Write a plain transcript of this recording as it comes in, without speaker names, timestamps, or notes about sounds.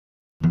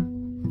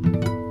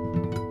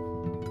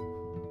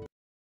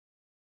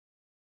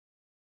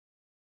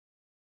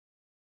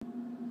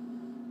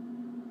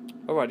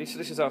Alrighty, so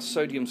this is our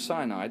sodium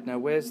cyanide. Now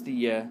where's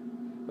the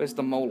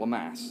molar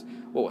mass?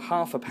 Well,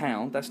 1/2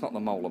 pound, that's not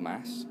the molar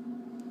mass.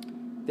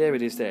 There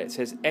it is there. It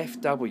says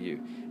FW.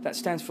 That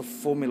stands for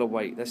formula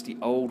weight. That's the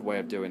old way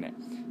of doing it.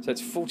 So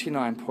it's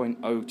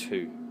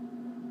 49.02.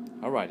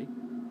 Alrighty.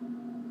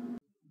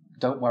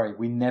 Don't worry,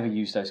 we never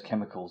use those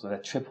chemicals. They're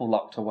triple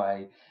locked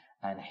away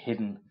and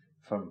hidden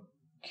from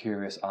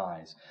curious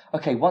eyes.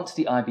 Okay, once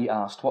the IB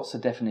asked, what's the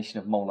definition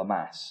of molar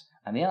mass?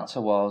 And the answer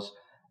was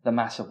the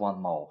mass of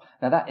 1 mole.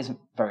 Now that isn't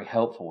very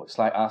helpful. It's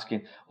like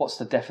asking, what's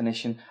the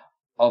definition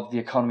of the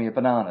economy of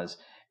bananas?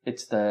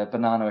 It's the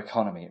banana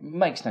economy. It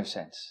makes no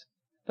sense.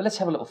 But let's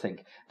have a little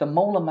think. The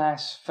molar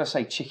mass for,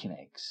 say, chicken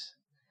eggs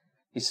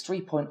is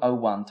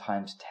 3.01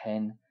 times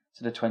 10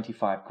 to the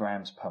 25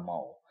 grams per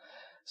mole.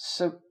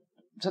 So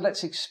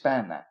let's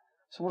expand that.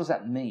 So what does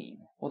that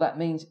mean? Well, that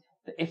means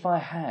that if I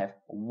have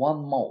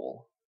 1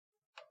 mole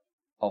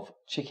of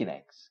chicken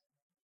eggs,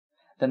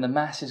 then the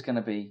mass is going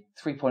to be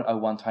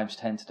 3.01 times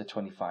 10 to the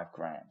 25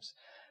 grams.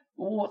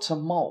 Well, what's a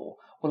mole?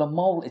 Well, a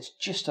mole, it's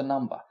just a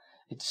number.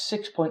 It's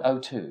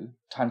 6.02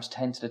 times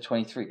 10 to the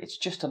 23. It's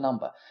just a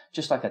number.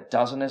 Just like a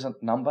dozen is a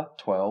number,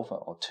 12,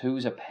 or 2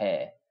 is a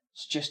pair.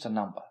 It's just a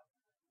number.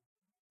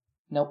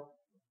 Now,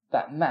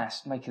 that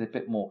mass, to make it a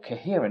bit more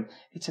coherent,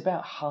 it's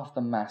about half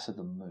the mass of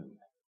the moon.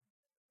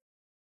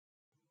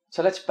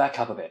 So let's back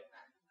up a bit.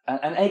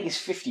 An egg is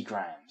 50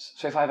 grams.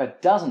 So if I have a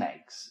dozen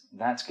eggs,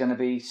 that's going to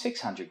be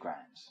 600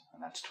 grams.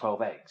 And that's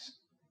 12 eggs.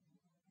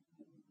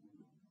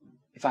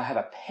 If I have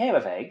a pair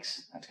of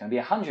eggs, that's going to be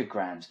 100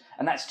 grams.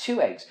 And that's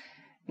 2 eggs.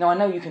 Now, I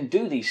know you can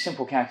do these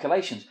simple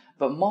calculations,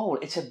 but mole,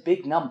 it's a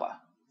big number.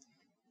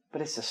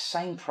 But it's the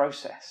same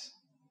process.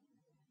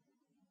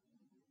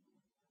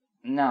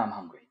 Now I'm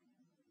hungry.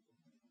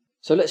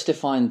 So let's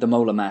define the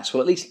molar mass.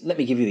 Well, at least let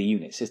me give you the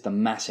units. It's the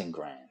mass in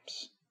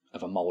grams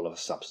of a mole of a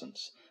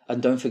substance.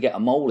 And don't forget, a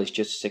mole is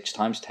just 6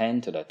 times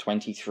 10 to the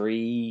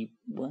 23...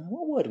 Well,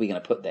 what word are we going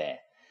to put there?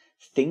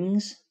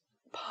 Things?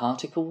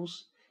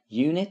 Particles?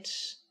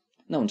 Units?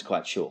 No one's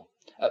quite sure.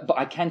 But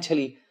I can tell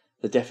you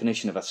the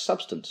definition of a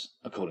substance,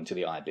 according to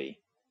the IB.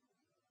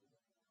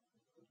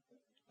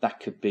 That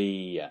could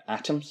be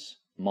atoms,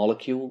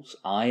 molecules,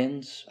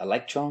 ions,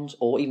 electrons,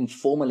 or even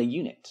formula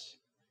units.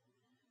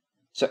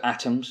 So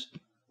atoms,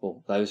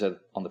 well, those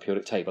are on the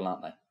periodic table,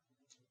 aren't they?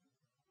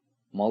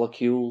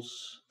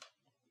 Molecules,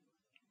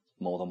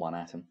 more than 1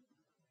 atom.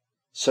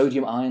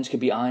 Sodium ions could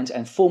be ions,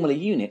 and formula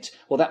units,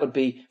 well, that would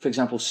be, for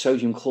example,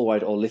 sodium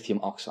chloride or lithium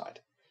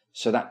oxide.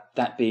 So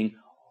that being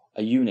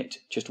a unit,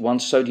 just 1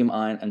 sodium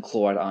ion and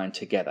chloride ion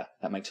together.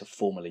 That makes a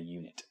formula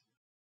unit.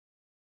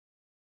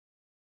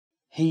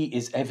 He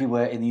is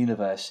everywhere in the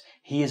universe.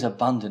 He is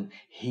abundant.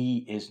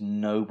 He is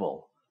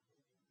noble.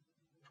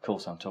 Of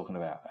course, I'm talking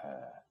about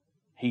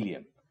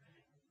helium.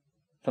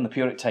 From the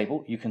periodic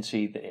table, you can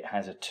see that it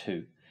has a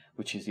 2,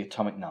 which is the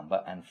atomic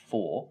number, and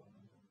 4.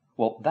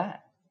 Well,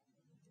 that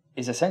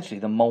is essentially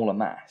the molar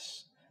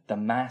mass, the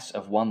mass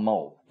of 1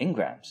 mole in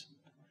grams.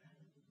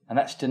 And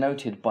that's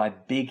denoted by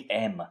big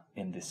M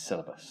in this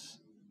syllabus,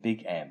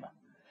 big M.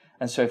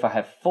 And so if I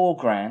have 4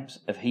 grams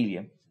of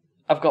helium,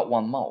 I've got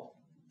 1 mole.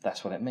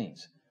 That's what it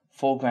means.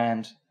 4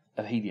 grams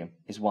of helium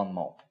is 1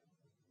 mole.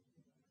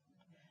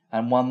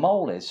 And 1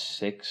 mole is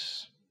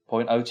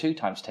 6.02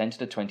 times 10 to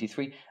the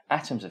 23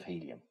 atoms of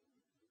helium.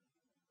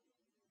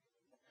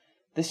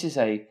 This is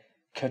a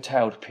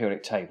curtailed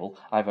periodic table.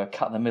 I've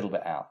cut the middle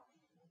bit out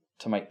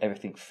to make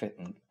everything fit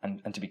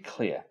and to be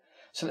clear.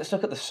 So let's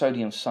look at the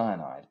sodium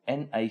cyanide,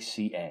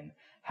 NaCN.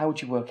 How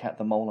would you work out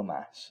the molar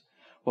mass?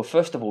 Well,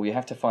 first of all, you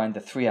have to find the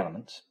 3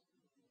 elements.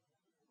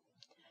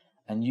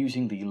 And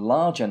using the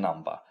larger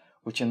number,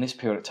 which in this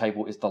periodic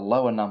table is the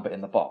lower number in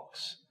the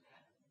box,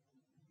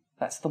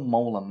 that's the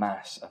molar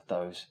mass of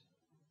those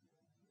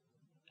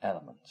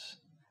elements.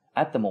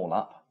 Add them all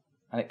up,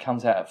 and it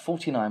comes out at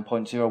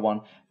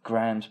 49.01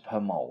 grams per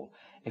mole.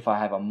 If I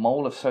have a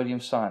mole of sodium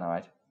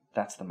cyanide,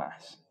 that's the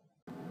mass.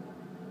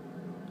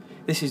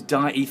 This is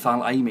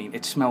diethylamine.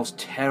 It smells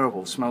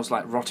terrible. It smells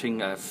like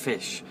rotting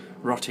fish,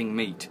 rotting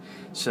meat.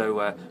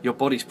 So your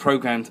body's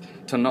programmed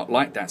to not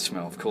like that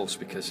smell, of course,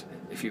 because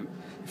if you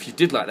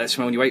did like that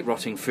smell and you ate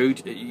rotting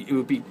food, you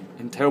would be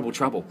in terrible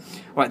trouble.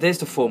 Right, there's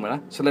the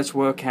formula. So let's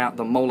work out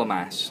the molar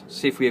mass.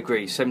 See if we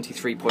agree.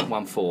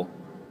 73.14.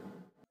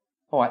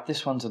 All right,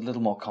 this one's a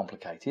little more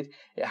complicated.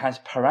 It has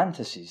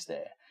parentheses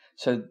there.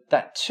 So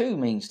that 2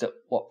 means that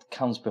what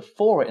comes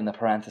before it in the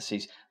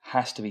parentheses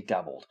has to be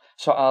doubled.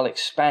 So I'll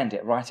expand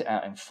it, write it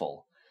out in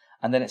full.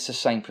 And then it's the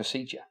same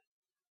procedure.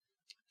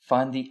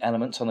 Find the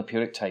elements on the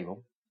periodic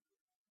table.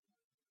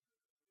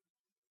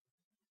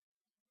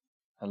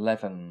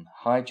 11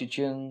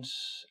 hydrogens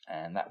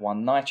and that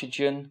 1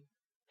 nitrogen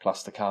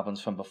plus the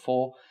carbons from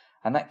before.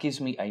 And that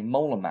gives me a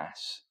molar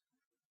mass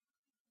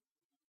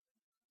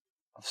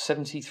of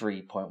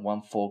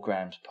 73.14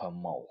 grams per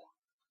mole.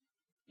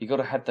 You've got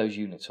to have those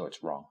units or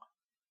it's wrong.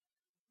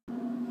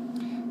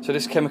 So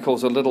this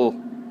chemical's a little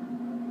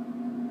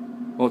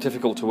more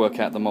difficult to work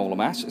out the molar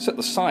mass. It's at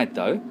the side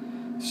though.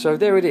 So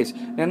there it is.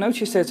 Now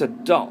notice there's a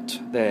dot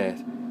there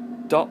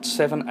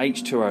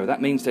S1.4.3.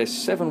 That means there's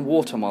 7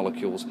 water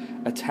molecules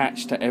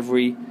attached to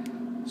every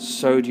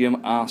sodium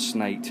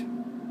arsenate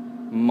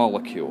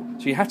molecule.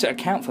 So you have to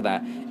account for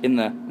that in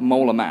the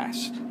molar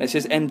mass. It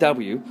says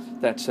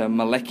MW, that's a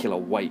molecular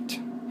weight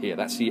here.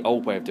 That's the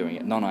old way of doing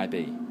it,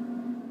 non-IB.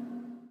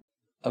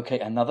 Okay,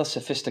 another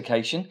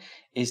sophistication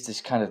is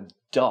this kind of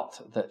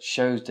dot that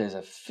shows there's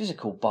a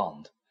physical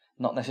bond,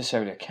 not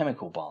necessarily a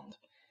chemical bond,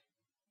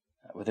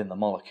 within the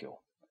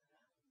molecule.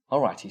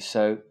 Alrighty,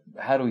 so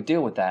how do we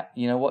deal with that?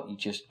 You know what? You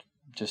just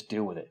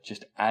deal with it.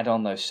 Just add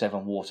on those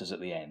 7 waters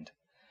at the end.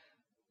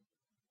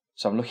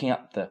 So I'm looking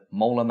up the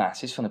molar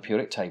masses from the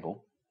periodic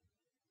table,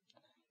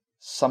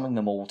 summing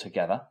them all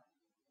together.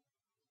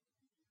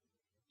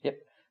 Yep.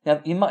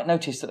 Now you might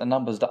notice that the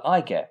numbers that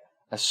I get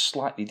are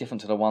slightly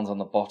different to the ones on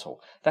the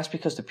bottle. That's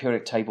because the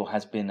periodic table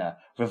has been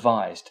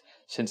revised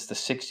since the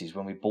 60s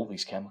when we bought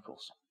these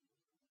chemicals.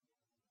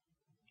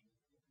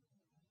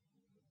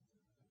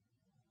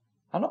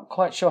 I'm not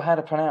quite sure how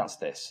to pronounce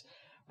this,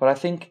 but I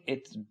think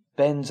it's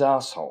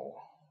Benzarsole.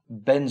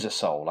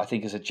 Benzarsole, I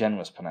think, is a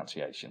generous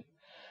pronunciation.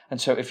 And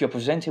so if you're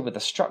presented with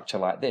a structure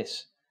like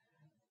this,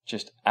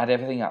 just add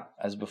everything up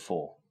as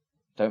before.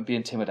 Don't be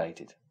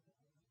intimidated.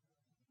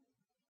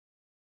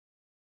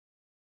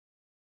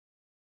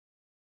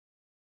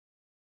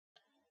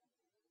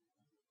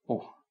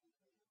 Oh,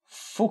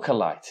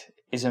 Fukalite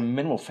is a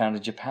mineral found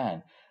in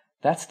Japan.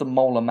 That's the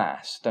molar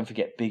mass. Don't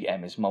forget, big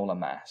M is molar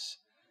mass.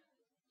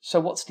 So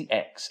what's the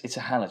X? It's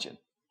a halogen.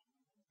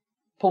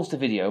 Pause the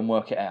video and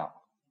work it out.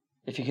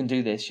 If you can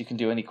do this, you can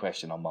do any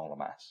question on molar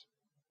mass.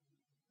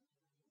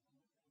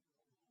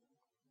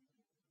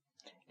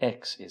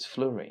 X is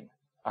fluorine.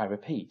 I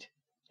repeat,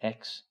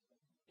 X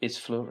is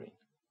fluorine.